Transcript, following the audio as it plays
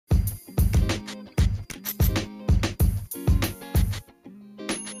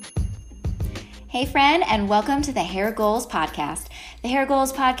Hey friend, and welcome to the Hair Goals Podcast. The Hair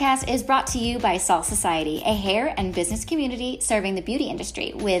Goals Podcast is brought to you by Salt Society, a hair and business community serving the beauty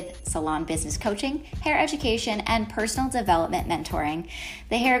industry with salon business coaching, hair education, and personal development mentoring.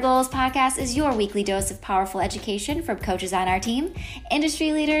 The Hair Goals Podcast is your weekly dose of powerful education from coaches on our team,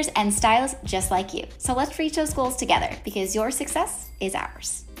 industry leaders, and stylists just like you. So let's reach those goals together because your success is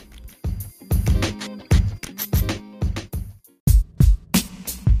ours.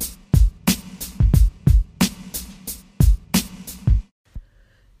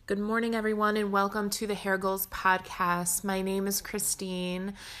 Good morning, everyone, and welcome to the Hair Goals Podcast. My name is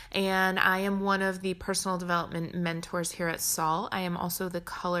Christine, and I am one of the personal development mentors here at SALT. I am also the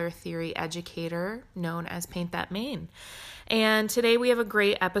color theory educator known as Paint That Mane. And today we have a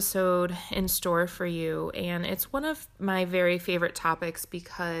great episode in store for you, and it's one of my very favorite topics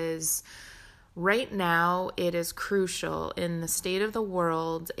because right now, it is crucial in the state of the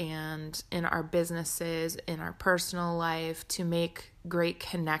world and in our businesses, in our personal life, to make great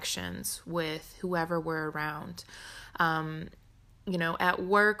connections with whoever we're around. At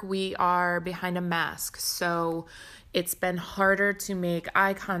work, we are behind a mask, so it's been harder to make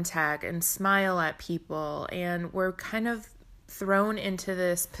eye contact and smile at people, and we're kind of thrown into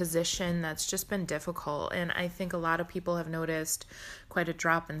this position that's just been difficult. And I think a lot of people have noticed quite a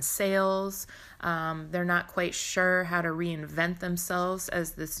drop in sales. They're not quite sure how to reinvent themselves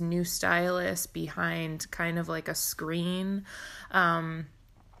as this new stylist behind kind of like a screen. And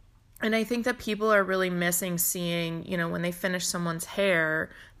I think that people are really missing seeing, when they finish someone's hair,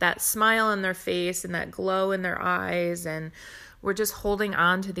 that smile on their face and that glow in their eyes. And we're just holding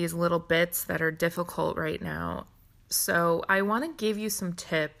on to these little bits that are difficult right now. So I want to give you some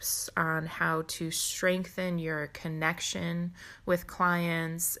tips on how to strengthen your connection with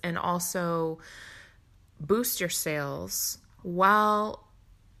clients and also boost your sales while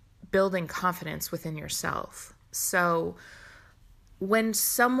building confidence within yourself. So when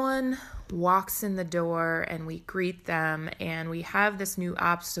someone walks in the door and we greet them and we have this new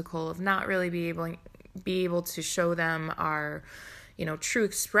obstacle of not really be able to show them our true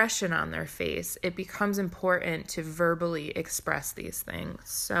expression on their face, it becomes important to verbally express these things.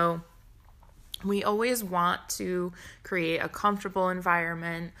 So we always want to create a comfortable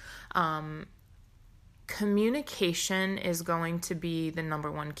environment. Communication is going to be the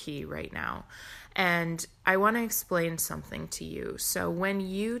number one key right now. And I want to explain something to you. So when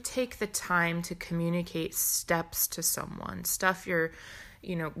you take the time to communicate steps to someone, stuff you're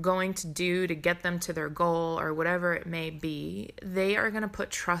going to do to get them to their goal or whatever it may be, they are going to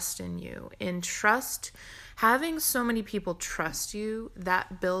put trust in you. In trust, having so many people trust you,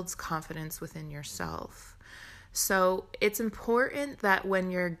 that builds confidence within yourself. So it's important that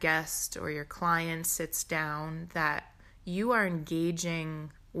when your guest or your client sits down, that you are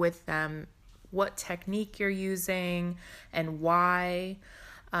engaging with them, what technique you're using and why.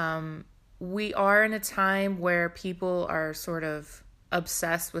 We are in a time where people are sort of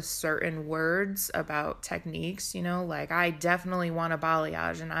obsessed with certain words about techniques, like I definitely want a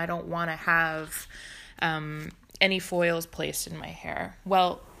balayage and I don't want to have any foils placed in my hair.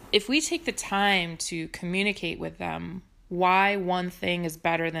 Well, if we take the time to communicate with them why one thing is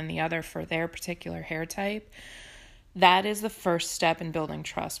better than the other for their particular hair type, that is the first step in building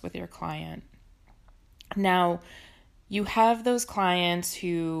trust with your client. Now, you have those clients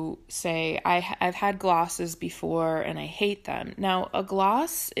who say, I've had glosses before and I hate them. Now, a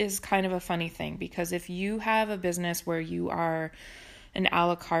gloss is kind of a funny thing because if you have a business where you are an a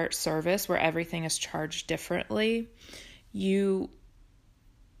la carte service where everything is charged differently,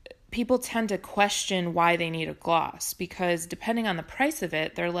 people tend to question why they need a gloss because depending on the price of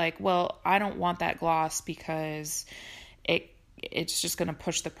it, they're like, well, I don't want that gloss because it's just going to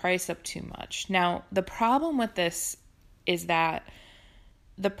push the price up too much. Now, the problem with this is that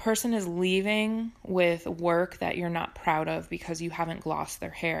the person is leaving with work that you're not proud of because you haven't glossed their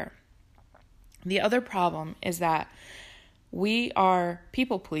hair. The other problem is that we are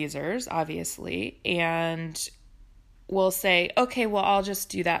people pleasers, obviously, and we'll say, okay, well, I'll just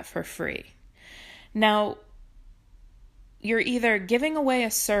do that for free. Now, you're either giving away a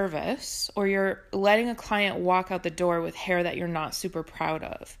service or you're letting a client walk out the door with hair that you're not super proud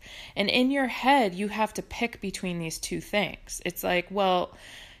of. And in your head, you have to pick between these two things. It's like, well,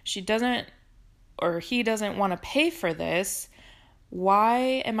 she doesn't or he doesn't want to pay for this. Why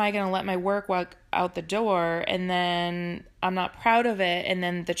am I going to let my work walk out the door and then I'm not proud of it and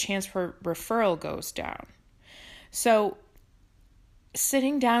then the chance for referral goes down? So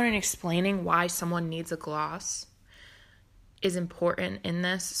sitting down and explaining why someone needs a gloss, is important in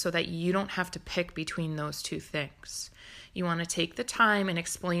this so that you don't have to pick between those two things. You want to take the time and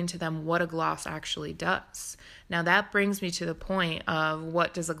explain to them what a gloss actually does. Now that brings me to the point of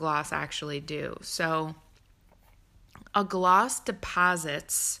what does a gloss actually do? So a gloss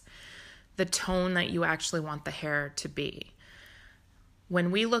deposits the tone that you actually want the hair to be.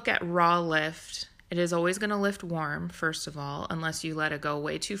 When we look at raw lift, it is always going to lift warm, first of all, unless you let it go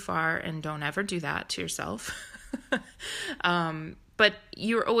way too far, and don't ever do that to yourself. But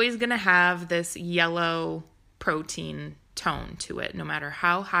you're always going to have this yellow protein tone to it, no matter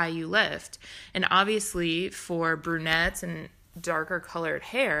how high you lift. And obviously for brunettes and darker colored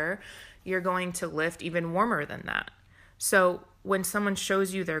hair, you're going to lift even warmer than that. So when someone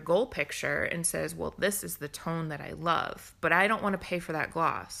shows you their goal picture and says, well, this is the tone that I love, but I don't want to pay for that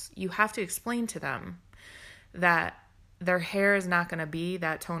gloss, you have to explain to them that their hair is not going to be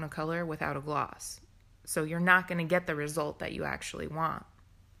that tone of color without a gloss. So you're not going to get the result that you actually want.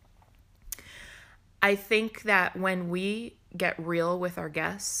 I think that when we get real with our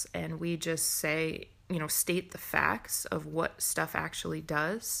guests and we just say, state the facts of what stuff actually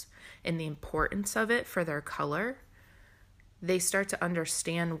does and the importance of it for their color, they start to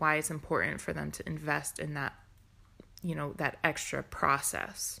understand why it's important for them to invest in that, that extra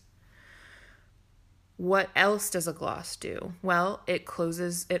process. What else does a gloss do? Well, it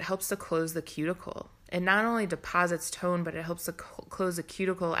helps to close the cuticle. It not only deposits tone, but it helps to close the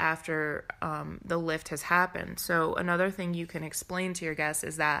cuticle after the lift has happened. So another thing you can explain to your guests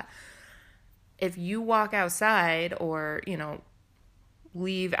is that if you walk outside or,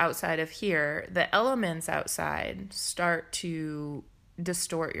 leave outside of here, the elements outside start to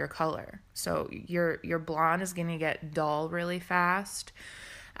distort your color. So your blonde is going to get dull really fast.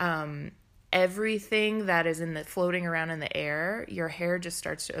 Everything that is floating around in the air, your hair just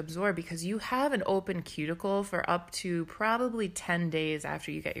starts to absorb because you have an open cuticle for up to probably 10 days after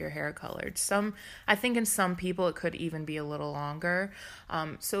you get your hair colored. I think in some people it could even be a little longer.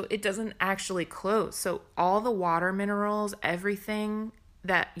 So it doesn't actually close. So all the water minerals, everything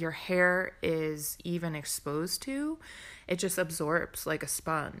that your hair is even exposed to, it just absorbs like a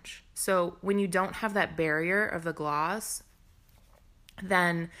sponge. So when you don't have that barrier of the gloss,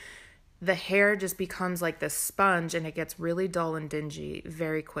 then the hair just becomes like this sponge and it gets really dull and dingy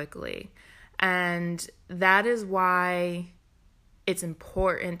very quickly. And that is why it's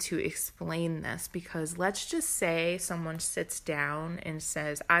important to explain this, because let's just say someone sits down and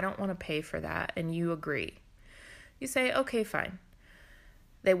says, I don't want to pay for that, and you agree. You say, okay, fine.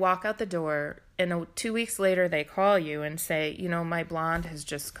 They walk out the door, and 2 weeks later they call you and say, my blonde has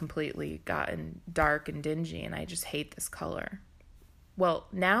just completely gotten dark and dingy and I just hate this color. Well,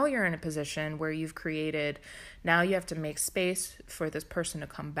 now you're in a position where now you have to make space for this person to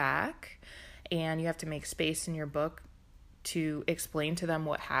come back, and you have to make space in your book to explain to them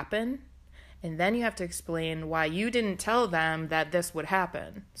what happened. And then you have to explain why you didn't tell them that this would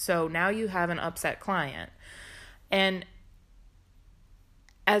happen. So now you have an upset client. And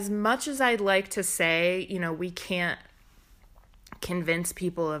as much as I'd like to say, we can't convince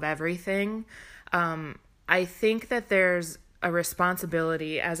people of everything, I think that there's a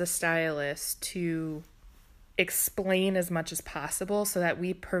responsibility as a stylist to explain as much as possible so that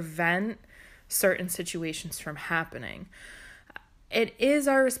we prevent certain situations from happening. It is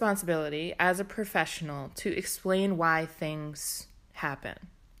our responsibility as a professional to explain why things happen.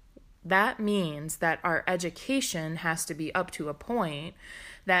 That means that our education has to be up to a point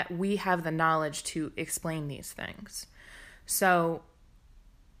that we have the knowledge to explain these things. So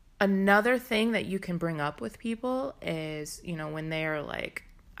another thing that you can bring up with people is, when they're like,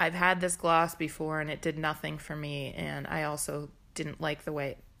 I've had this gloss before and it did nothing for me, and I also didn't like the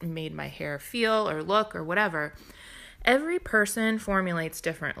way it made my hair feel or look or whatever. Every person formulates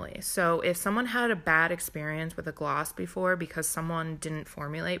differently. So if someone had a bad experience with a gloss before because someone didn't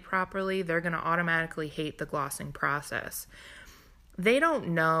formulate properly, they're going to automatically hate the glossing process. They don't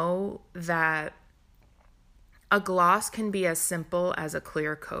know that a gloss can be as simple as a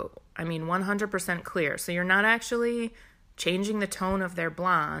clear coat. 100% clear. So you're not actually changing the tone of their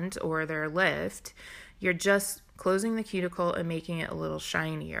blonde or their lift. You're just closing the cuticle and making it a little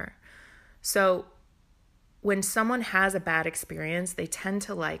shinier. So when someone has a bad experience, they tend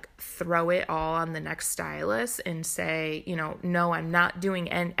to throw it all on the next stylist and say, no, I'm not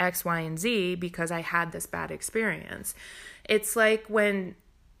doing X, Y, and Z because I had this bad experience. It's like when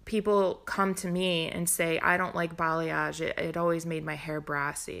people come to me and say, I don't like balayage. It always made my hair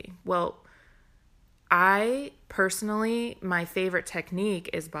brassy. Well, I personally, my favorite technique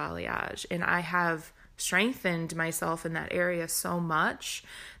is balayage, and I have strengthened myself in that area so much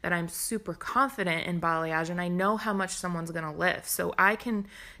that I'm super confident in balayage, and I know how much someone's going to lift. So I can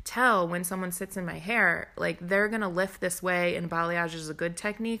tell when someone sits in my hair, like they're going to lift this way and balayage is a good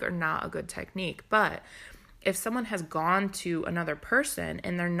technique or not a good technique. But if someone has gone to another person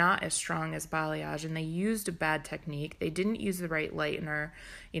and they're not as strong as balayage and they used a bad technique, they didn't use the right lightener,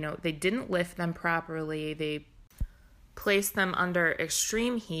 they didn't lift them properly, they placed them under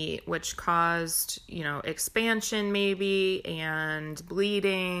extreme heat, which caused, expansion maybe and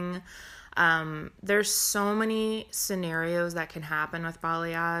bleeding. There's so many scenarios that can happen with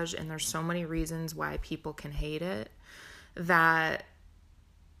balayage, and there's so many reasons why people can hate it, that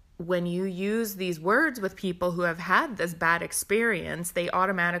when you use these words with people who have had this bad experience, they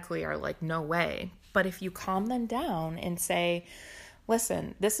automatically are like, no way. But if you calm them down and say,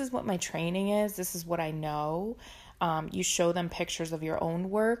 listen, this is what my training is, this is what I know. You show them pictures of your own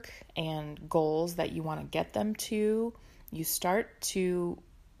work and goals that you want to get them to. You start to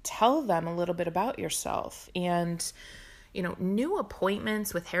tell them a little bit about yourself. And, new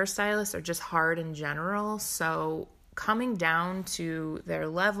appointments with hairstylists are just hard in general. So coming down to their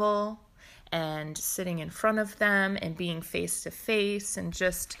level and sitting in front of them and being face to face and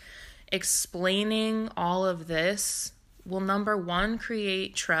just explaining all of this will, number one,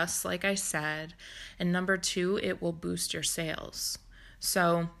 create trust, like I said, and number two, it will boost your sales.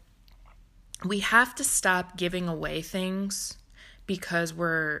 So we have to stop giving away things because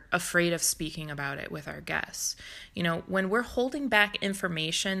we're afraid of speaking about it with our guests. When we're holding back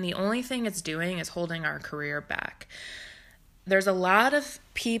information, the only thing it's doing is holding our career back. There's a lot of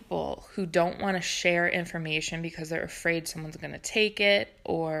people who don't want to share information because they're afraid someone's going to take it,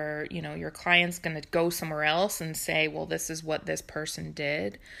 or, your client's going to go somewhere else and say, well, this is what this person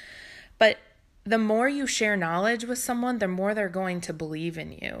did. But the more you share knowledge with someone, the more they're going to believe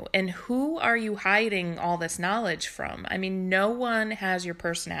in you. And who are you hiding all this knowledge from? I mean, no one has your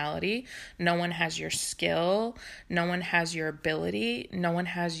personality. No one has your skill. No one has your ability. No one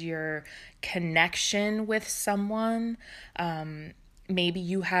has your connection with someone. Maybe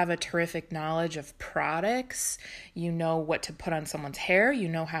you have a terrific knowledge of products. You know what to put on someone's hair. You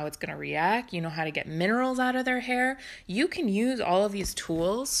know how it's going to react. You know how to get minerals out of their hair. You can use all of these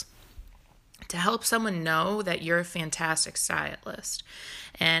tools to help someone know that you're a fantastic stylist.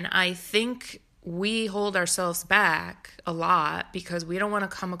 And I think we hold ourselves back a lot because we don't want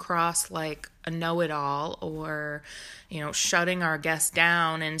to come across like a know-it-all, or, shutting our guests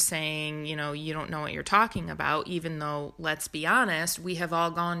down and saying, you don't know what you're talking about, even though, let's be honest, we have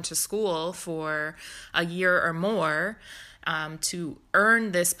all gone to school for a year or more to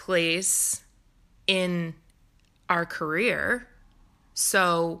earn this place in our career.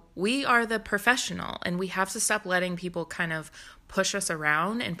 So we are the professional, and we have to stop letting people kind of push us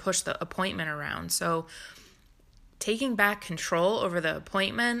around and push the appointment around. So taking back control over the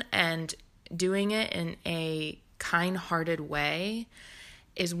appointment and doing it in a kind-hearted way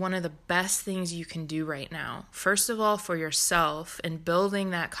is one of the best things you can do right now. First of all, for yourself, and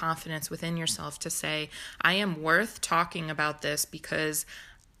building that confidence within yourself to say, I am worth talking about this because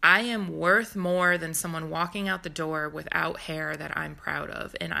I am worth more than someone walking out the door without hair that I'm proud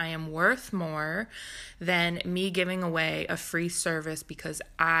of. And I am worth more than me giving away a free service because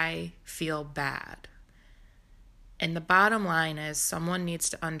I feel bad. And the bottom line is someone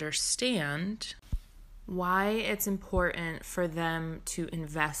needs to understand why it's important for them to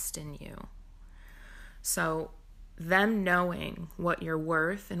invest in you. So them knowing what you're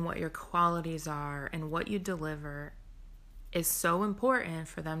worth and what your qualities are and what you deliver is so important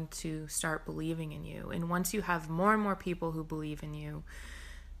for them to start believing in you. And once you have more and more people who believe in you,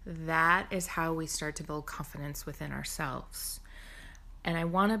 that is how we start to build confidence within ourselves. And I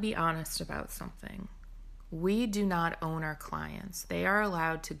want to be honest about something. We do not own our clients. They are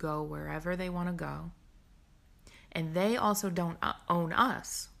allowed to go wherever they want to go. And they also don't own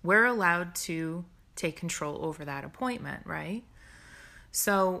us. We're allowed to take control over that appointment, right?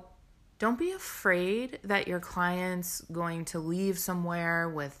 So don't be afraid that your client's going to leave somewhere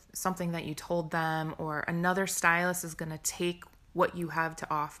with something that you told them, or another stylist is going to take what you have to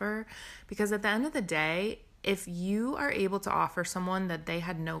offer. Because at the end of the day, if you are able to offer someone that they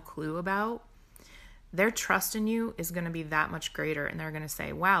had no clue about, their trust in you is going to be that much greater, and they're going to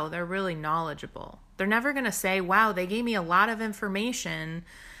say, wow, they're really knowledgeable. They're never going to say, wow, they gave me a lot of information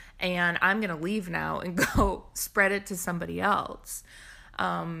and I'm going to leave now and go spread it to somebody else.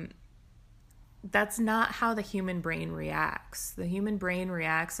 That's not how the human brain reacts. The human brain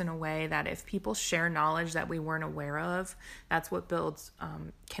reacts in a way that if people share knowledge that we weren't aware of, that's what builds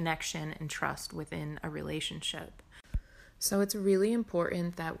connection and trust within a relationship. So it's really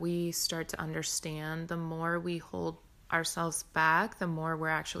important that we start to understand the more we hold ourselves back, the more we're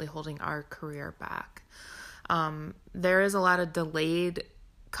actually holding our career back. There is a lot of delayed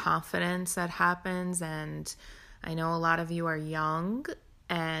confidence that happens, and I know a lot of you are young,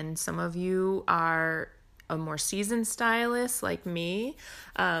 and some of you are a more seasoned stylist like me.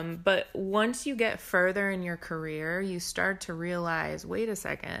 But once you get further in your career, you start to realize, wait a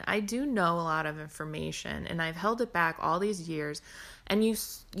second, I do know a lot of information and I've held it back all these years. And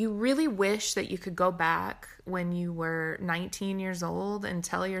you really wish that you could go back when you were 19 years old and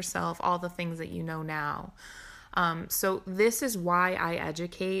tell yourself all the things that you know now. So this is why I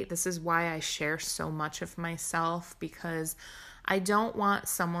educate. This is why I share so much of myself, because I don't want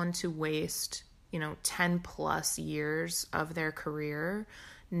someone to waste 10 plus years of their career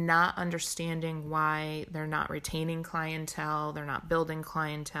not understanding why they're not retaining clientele, they're not building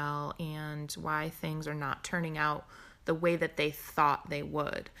clientele, and why things are not turning out the way that they thought they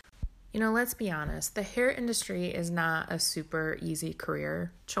would. Let's be honest, the hair industry is not a super easy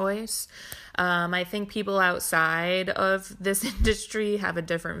career choice. I think people outside of this industry have a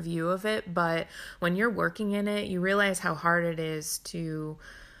different view of it, but when you're working in it, you realize how hard it is to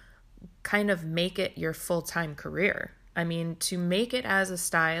kind of make it your full-time career. I mean, to make it as a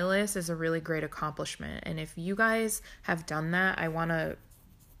stylist is a really great accomplishment. And if you guys have done that, I want to,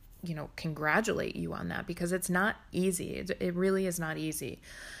 congratulate you on that, because it's not easy. It really is not easy.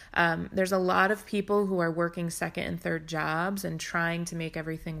 There's a lot of people who are working second and third jobs and trying to make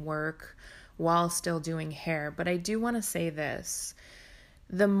everything work while still doing hair. But I do want to say this.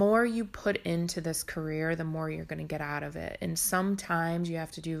 The more you put into this career, the more you're going to get out of it. And sometimes you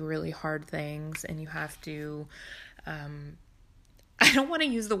have to do really hard things, and you have to, I don't want to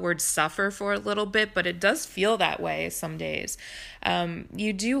use the word suffer for a little bit, but it does feel that way some days.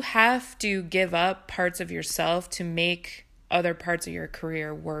 You do have to give up parts of yourself to make other parts of your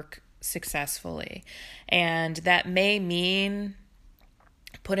career work successfully. And that may mean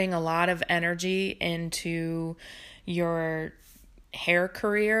putting a lot of energy into your hair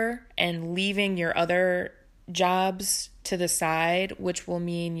career and leaving your other jobs to the side, which will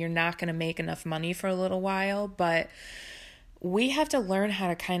mean you're not going to make enough money for a little while. But we have to learn how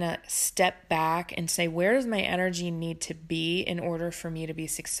to kind of step back and say, where does my energy need to be in order for me to be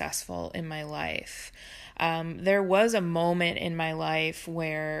successful in my life? There was a moment in my life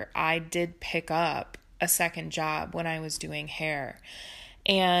where I did pick up a second job when I was doing hair,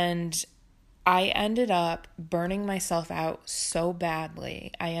 and I ended up burning myself out so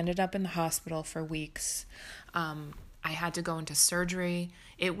badly. I ended up in the hospital for weeks. I had to go into surgery.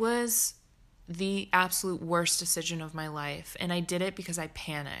 It was the absolute worst decision of my life. And I did it because I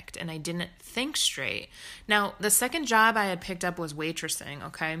panicked and I didn't think straight. Now, the second job I had picked up was waitressing,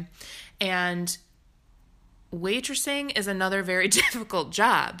 okay? And waitressing is another very difficult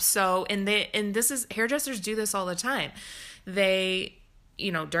job. So, and this is, hairdressers do this all the time. They,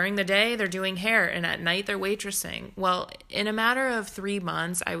 during the day, they're doing hair, and at night, they're waitressing. Well, in a matter of 3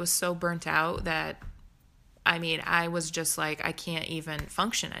 months, I was so burnt out that, I was just like, I can't even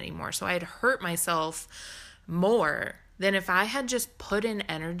function anymore. So I had hurt myself more than if I had just put in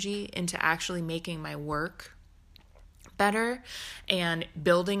energy into actually making my work better and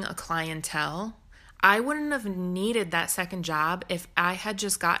building a clientele. I wouldn't have needed that second job if I had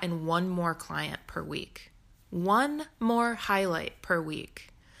just gotten one more client per week. One more highlight per week.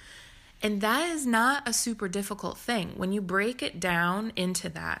 And that is not a super difficult thing. When you break it down into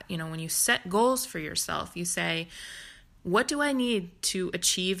that, when you set goals for yourself, you say, what do I need to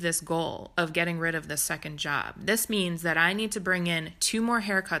achieve this goal of getting rid of this second job? This means that I need to bring in 2 more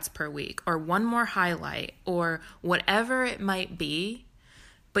haircuts per week, or 1 more highlight, or whatever it might be.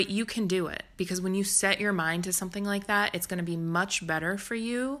 But you can do it, because when you set your mind to something like that, it's going to be much better for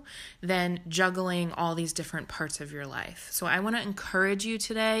you than juggling all these different parts of your life. So I want to encourage you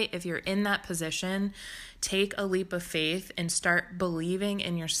today, if you're in that position, take a leap of faith and start believing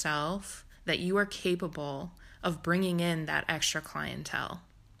in yourself that you are capable of bringing in that extra clientele.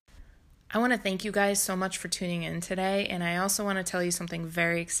 I want to thank you guys so much for tuning in today, and I also want to tell you something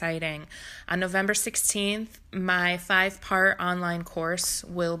very exciting. On November 16th, my 5-part online course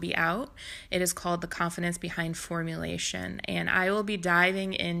will be out. It is called The Confidence Behind Formulation, and I will be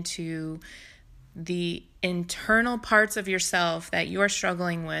diving into the internal parts of yourself that you are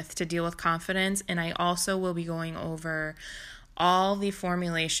struggling with to deal with confidence, and I also will be going over all the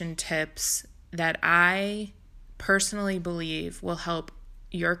formulation tips that I personally believe will help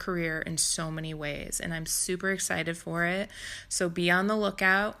your career in so many ways, and I'm super excited for it. So be on the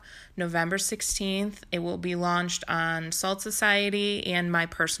lookout. November 16th, it will be launched on Salt Society and my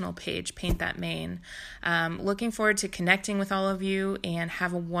personal page, Paint That Maine. Looking forward to connecting with all of you, and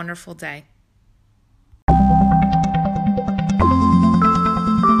have a wonderful day.